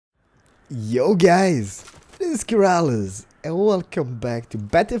Yo guys, this is Keralis and welcome back to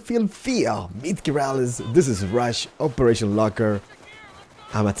Battlefield Fear. Meet Keralis, this is Rush, Operation Locker.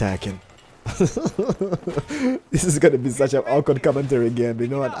 I'm attacking. This is gonna be such an awkward commentary again, but you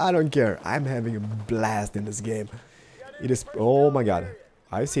know what, I don't care. I'm having a blast in this game. It is, oh my god.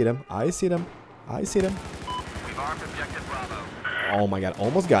 I see them, I see them, I see them. Oh my god,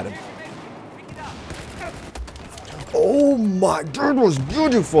 almost got him. Oh my, that was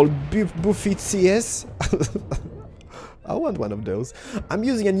beautiful, Buffet CS. I want one of those. I'm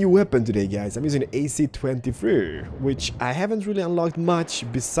using a new weapon today, guys. I'm using the AC-23, which I haven't really unlocked much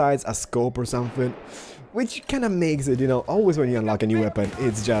besides a scope or something, which kind of makes it, you know, always when you unlock a new weapon,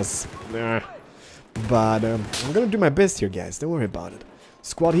 it's just... But I'm gonna do my best here, guys. Don't worry about it.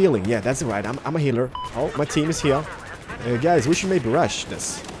 Squad healing, yeah, that's right. I'm a healer. Oh, my team is here. Guys, we should maybe rush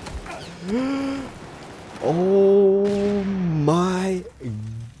this. Oh my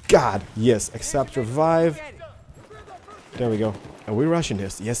god. Yes, accept revive. There we go. Are we rushing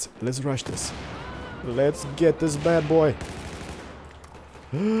this? Yes, let's rush this. Let's get this bad boy.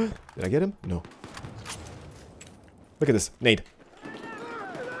 Did I get him? No. Look at this. Nade.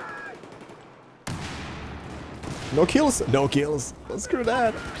 No kills? No kills. Let's screw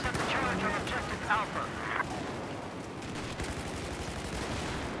that.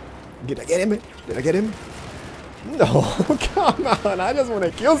 Did I get him? Did I get him? No, come on. I just want to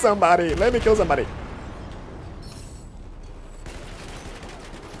kill somebody. Let me kill somebody.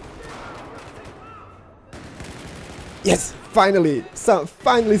 Yes, finally.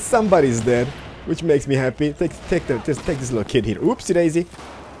 Finally somebody's dead, which makes me happy. Take this little kid here. Oopsie daisy.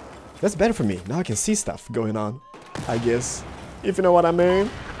 That's better for me. Now I can see stuff going on, I guess. If you know what I mean.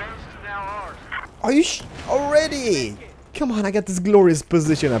 Are you already? Come on, I got this glorious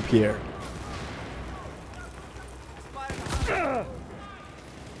position up here.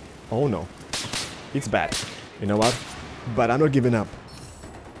 Oh no. It's bad. You know what? But I'm not giving up.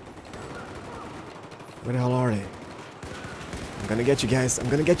 Where the hell are they? I'm gonna get you guys. I'm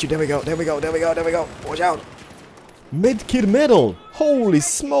gonna get you. There we go. There we go. There we go. There we go. Watch out. Mid-kid medal. Holy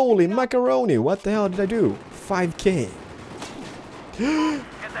smoly macaroni. What the hell did I do? 5k. Get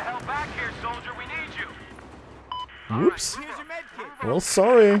the hell back here, soldier. We need you. Whoops. Well,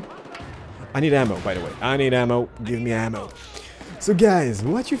 sorry. I need ammo, by the way. I need ammo. Give me ammo. So guys,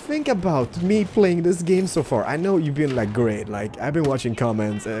 what you think about me playing this game so far? I know you've been like great, like I've been watching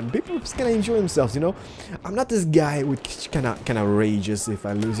comments and people just kinda enjoy themselves, you know? I'm not this guy which kinda rages if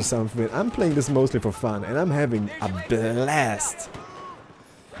I lose or something. I'm playing this mostly for fun and I'm having a blast.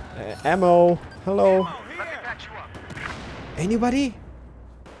 Ammo, hello? Anybody?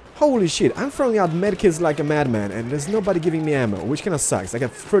 Holy shit, I'm throwing out medkits like a madman and there's nobody giving me ammo, which kinda sucks. I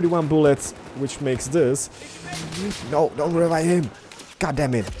got 31 bullets, which makes this. No, don't revive him. God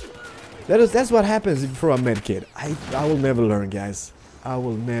damn it. That's what happens if you throw a medkit. I will never learn, guys. I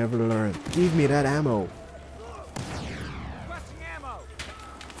will never learn. Give me that ammo.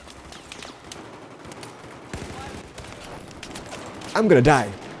 I'm gonna die.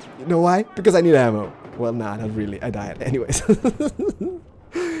 You know why? Because I need ammo. Well, nah, not really. I died. Anyways.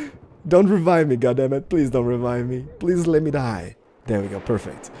 Don't revive me, goddammit. Please don't revive me. Please let me die. There we go,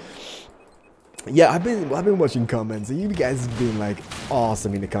 perfect. Yeah, I've been watching comments and you guys have been like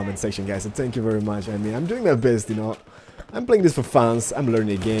awesome in the comment section, guys. So thank you very much. I mean, I'm doing my best, you know. I'm playing this for fun. I'm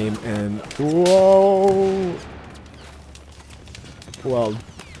learning a game and whoa. Well,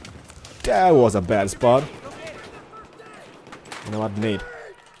 that was a bad spot. You know what, nade.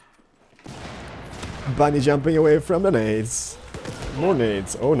 Bunny jumping away from the nades. More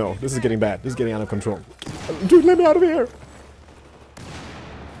nades. Oh no, this is getting bad. This is getting out of control. Dude, let me out of here.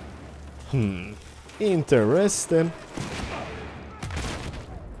 Interesting.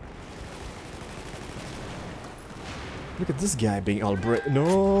 Look at this guy being all brave.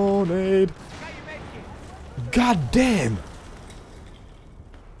 No, nade. God damn.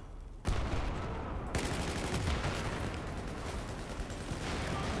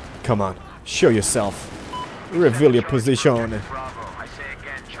 Come on, show yourself. Reveal your position.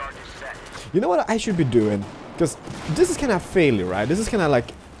 You know what I should be doing? Because this is kind of failure, right? This is kind of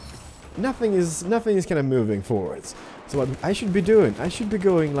like nothing is kind of moving forwards. So what I should be doing? I should be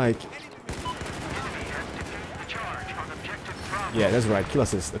going like, yeah, that's right. Kill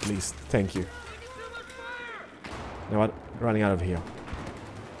assist at least. Thank you. You know what? Running out of here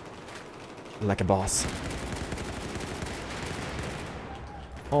like a boss.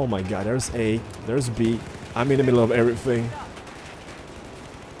 Oh my god, there's A, there's B. I'm in the middle of everything.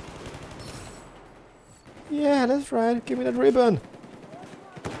 Yeah, that's right. Give me that ribbon.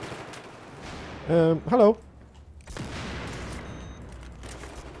 Hello.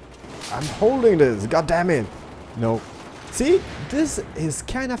 I'm holding this. God damn it. No. See? This is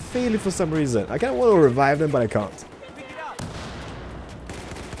kind of failing for some reason. I kind of want to revive them, but I can't.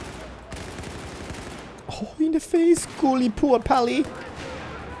 Oh, in the face. Coolie poor pally.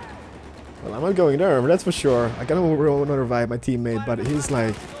 Well, I'm not going there, that's for sure. I kind of want to revive my teammate, but he's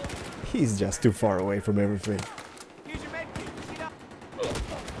like... He's just too far away from everything.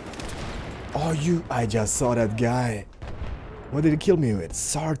 Oh, you... I just saw that guy. What did he kill me with?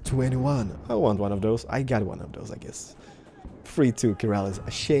 SAR 21. I want one of those. I got one of those, I guess. 3-2,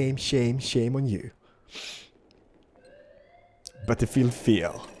 Keralis. Shame, shame, shame on you. Battlefield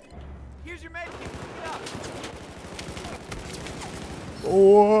feel.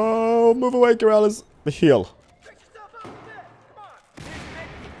 Whoa, move away, Keralis. The heal.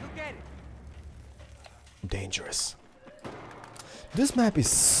 Dangerous. This map is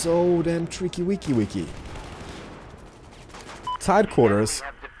so damn tricky wiki. Tight quarters.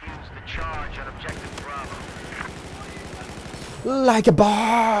 Like a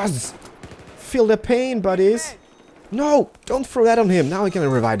boss! Feel the pain, buddies. No! Don't throw that on him. Now we can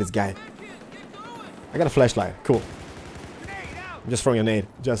revive this guy. I got a flashlight. Cool. I'm just throwing a nade.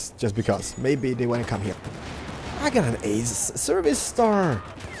 Just because. Maybe they want to come here. I got an ace service star.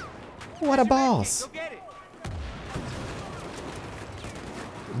 What a boss.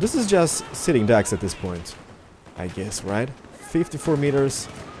 This is just sitting ducks at this point. I guess, right? 54 meters.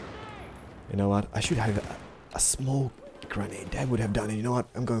 You know what? I should have a smoke grenade. That would have done it. You know what?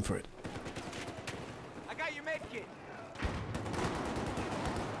 I'm going for it. I got your med kit.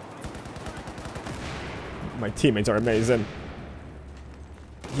 My teammates are amazing.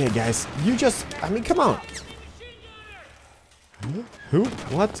 Yeah, guys. You just... I mean, come on. Who?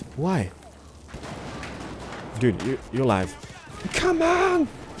 What? Why? Dude, you're alive. Come on!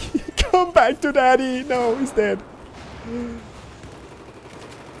 Come back to daddy! No, he's dead.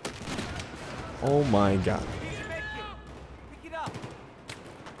 Oh my god.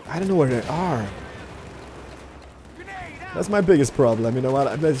 I don't know where they are. That's my biggest problem. You know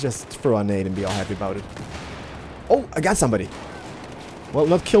what? Let's just throw a nade and be all happy about it. Oh, I got somebody. Well,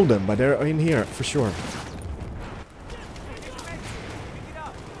 not kill them, but they're in here for sure.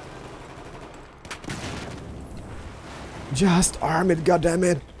 Just arm it,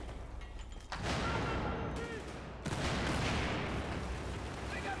 goddammit.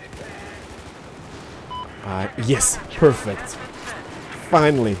 Yes, perfect.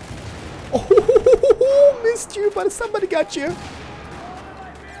 Finally. Oh, missed you, but somebody got you.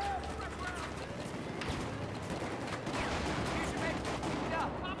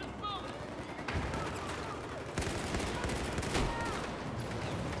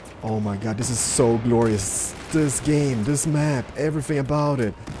 Oh my god, this is so glorious. This game, this map, everything about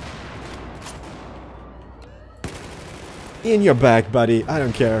it. In your back, buddy. I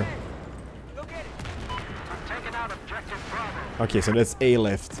don't care. Okay, so that's A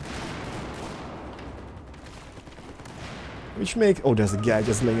left. Which make... Oh, there's a guy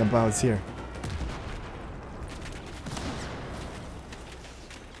just laying about here.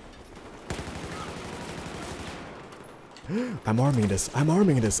 I'm arming this. I'm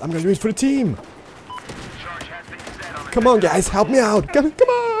arming this. I'm gonna do it for the team. Come on, guys. Help me out. Come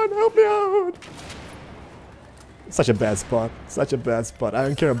on. Help me out. Such a bad spot. Such a bad spot. I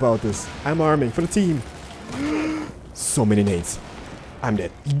don't care about this. I'm arming for the team. So many nades. I'm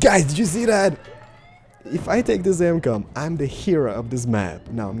dead. Guys, did you see that? If I take this MCOM, I'm the hero of this map.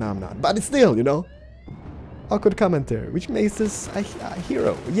 No, I'm not. But it's still, you know. Awkward commentary, which makes this a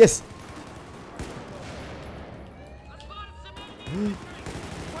hero. Yes.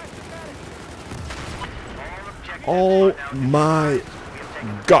 Oh my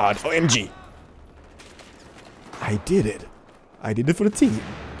god. OMG. I did it. I did it for the team.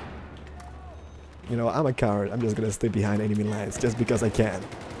 You know, I'm a coward. I'm just gonna stay behind enemy lines just because I can.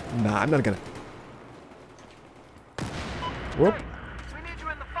 Nah, I'm not gonna. Whoop.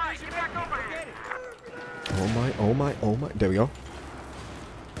 Oh my, oh my, oh my. There we go.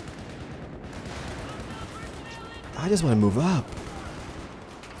 I just want to move up.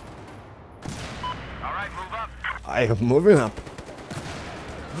 Alright, move up. I am moving up.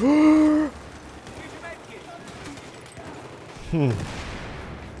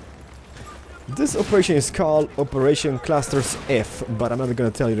 This operation is called Operation Clusters F, but I'm not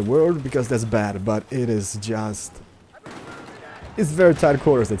gonna tell you the word because that's bad, but it is just... It's very tight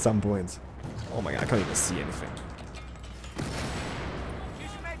quarters at some points. Oh my god, I can't even see anything.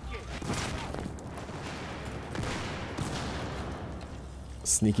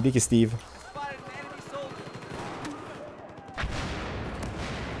 Sneaky dicky Steve.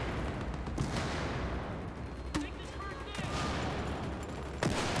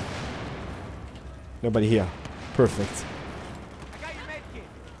 Nobody here. Perfect. I got your med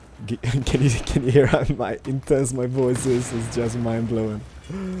kit. Can you hear how intense my voice is? It's just mind blowing.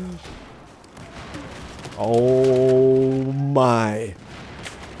 Oh my.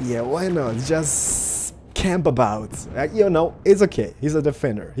 Yeah, why not? Just camp about. You know, it's okay. He's a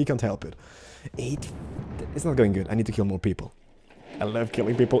defender. He can't help it. 8. It's not going good. I need to kill more people. I love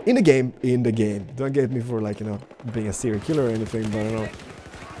killing people in the game. In the game. Don't get me for, like, you know, being a serial killer or anything, but I don't know.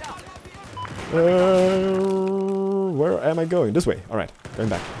 Where am I going? This way. Alright, going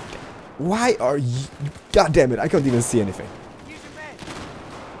back. Why are you... God damn it, I can't even see anything.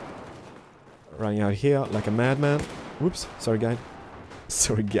 Running out here like a madman. Whoops, sorry guy.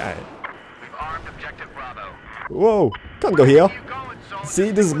 Sorry guy. We've armed objective Bravo. Whoa, can't go here. Where you going, soldier?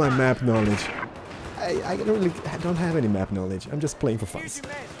 See, this is my map knowledge. I don't have any map knowledge. I'm just playing for fun. Here's your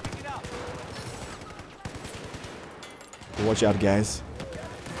med. Pick it up. Watch out, guys.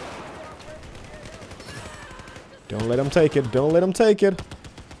 Don't let them take it. Don't let them take it.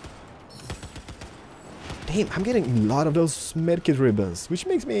 Damn, I'm getting a lot of those medkit ribbons, which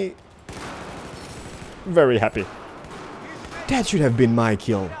makes me very happy. That should have been my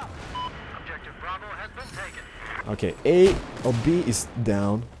kill. Objective Bravo has been taken. Okay, A or B is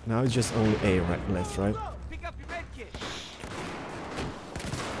down. Now it's just only A, right, left, right? Pick up your med kit.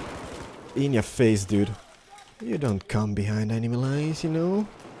 In your face, dude. You don't come behind enemy lines, you know?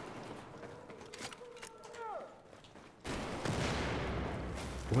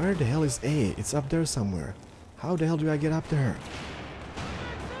 Where the hell is A? It's up there somewhere. How the hell do I get up there?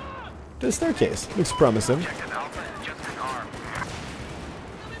 The staircase. Looks promising. Objective Alpha is just an arm.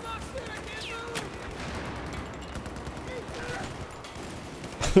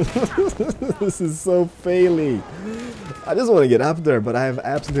 This is so faily. I just want to get up there, but I have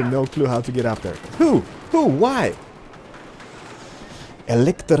absolutely no clue how to get up there. Who? Who? Why?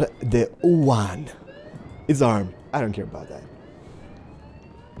 Elector de Uwan. It's arm. I don't care about that.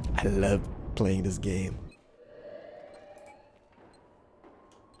 I love playing this game.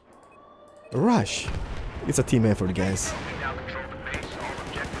 Rush. It's a team effort, guys. We now control the base. All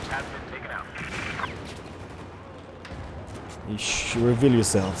objectives have been taken out. You should reveal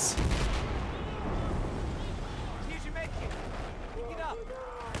yourselves. Here's your med kit. Pick it up.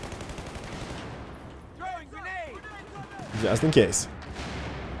 Throwing grenade. Just in case.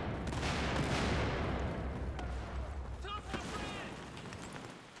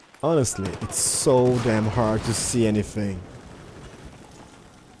 Honestly, it's so damn hard to see anything.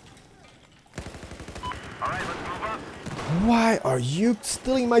 All right, let's move up. Why are you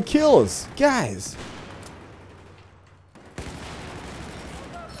stealing my kills? Guys!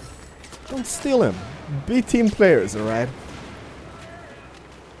 Don't steal him. Be team players, alright?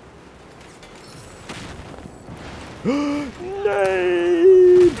 Nade!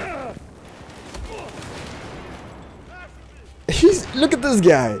 Look at this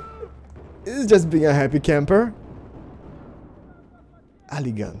guy! He's just being a happy camper.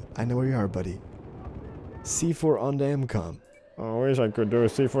 Aligan, I know where you are, buddy. C4 on the MCOM. I wish I could do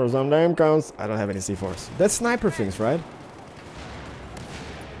C4s on the MCOMs. I don't have any C4s. That's sniper things, right?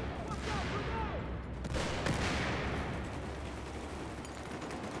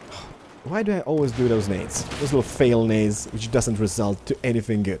 Why do I always do those nades? Those little fail nades, which doesn't result to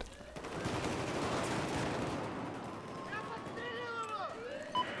anything good.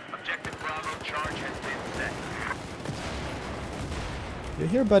 Objective Bravo charge has been set. You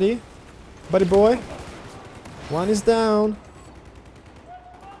here, buddy? Buddy boy? One is down.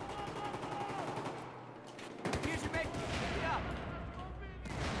 Here's your med kit. Pick it up.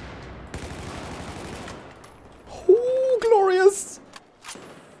 Ooh, glorious!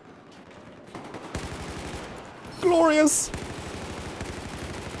 Glorious!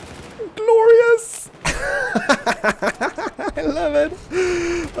 Glorious! I love it!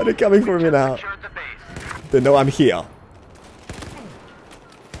 Are they coming for me now? Secured the base. They know I'm here.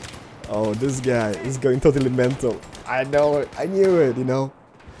 Oh, this guy is going totally mental. I know it. I knew it, you know.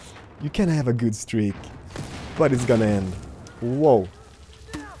 You can have a good streak, but it's gonna end. Whoa.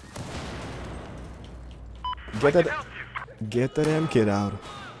 Get that M kit out.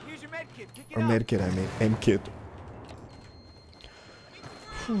 Here's your med kit. Pick it Or up. med kit, I mean. M kit.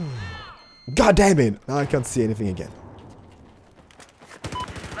 God damn it! Now I can't see anything again.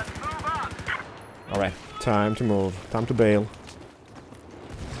 Let's move up. Alright, time to move. Time to bail.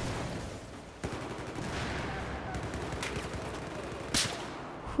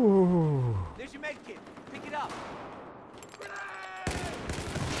 Whew. There's your med kit. Pick it up.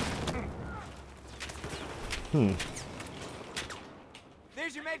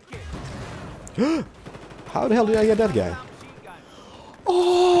 There's your med kit. How the hell did I get that guy? Machine gun.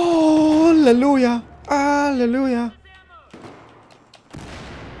 Oh, hallelujah! Hallelujah.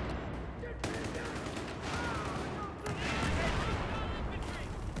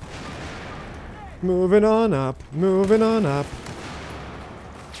 Moving on up, moving on up.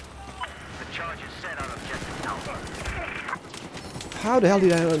 The charge is set on objective Alpha. How the hell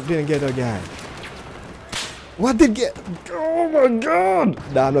didn't get that guy? What did get? Oh my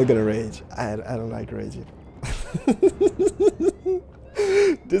god! Nah, I'm not gonna rage. I don't like raging.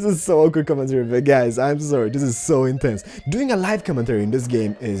 This is so awkward commentary, but guys, I'm sorry. This is so intense. Doing a live commentary in this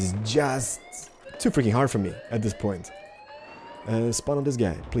game is just too freaking hard for me at this point. Spawn on this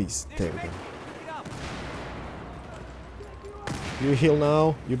guy, please. There we go. You heal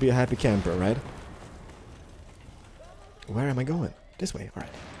now, you'll be a happy camper, right? Where am I going? This way,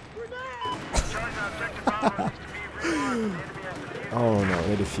 alright. Oh no,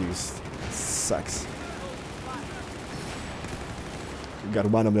 they defused. Sucks. We got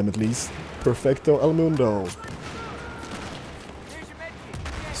one of them at least. Perfecto El Mundo.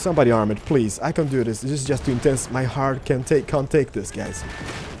 Somebody arm it, please. I can't do this. This is just too intense. My heart can't take this, guys.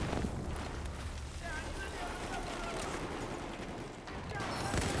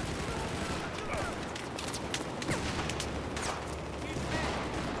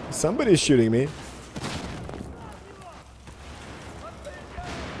 Somebody's shooting me.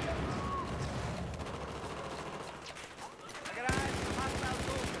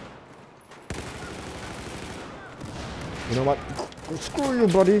 You know what? Screw you,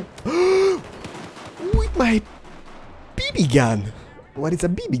 buddy. With my BB gun. What is a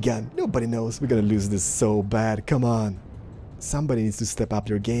BB gun? Nobody knows. We're gonna lose this so bad. Come on. Somebody needs to step up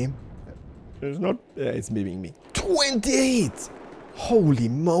their game. It's not. Yeah, it's memeing me. 28! Holy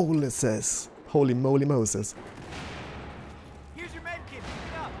Moses. Holy moly Moses. Here's your med kit.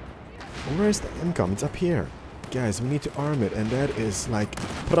 Pick it up. Where's the income? It's up here. Guys, we need to arm it, and that is like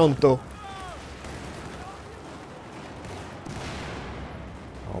pronto.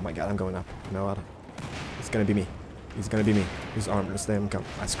 Oh my god, I'm going up. You know what? It's gonna be me. It's gonna be me. Who's armed? Where's the income?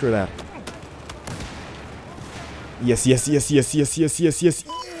 I screw that. Yes, yes, yes, yes, yes, yes, yes, yes,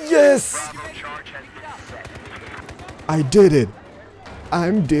 yes! I did it!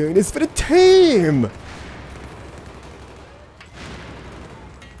 I'm doing this for the team!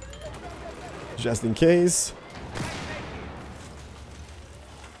 Just in case.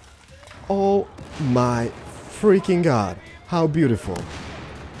 Oh my freaking god. How beautiful.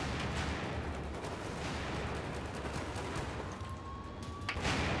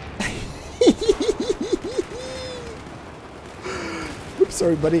 Oops,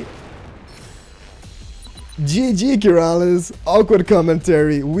 sorry buddy. GG Keralis, awkward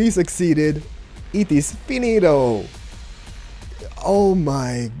commentary, we succeeded, it is finito. Oh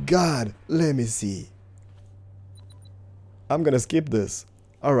my god, let me see. I'm gonna skip this.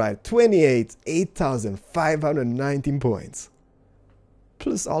 Alright, 28, 8,519 points.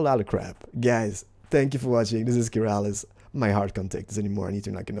 Plus all that crap. Guys, thank you for watching, this is Keralis. My heart can't take this anymore, I need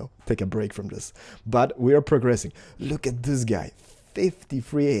to, like, you know, take a break from this. But we are progressing. Look at this guy,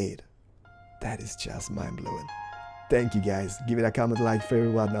 53.8. That is just mind-blowing. Thank you guys. Give it a comment, like, favorite,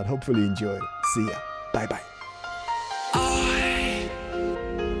 whatnot. Hopefully you enjoyed. See ya. Bye-bye. I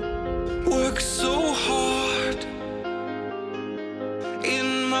work so hard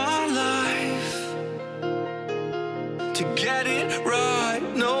in my life to get it right.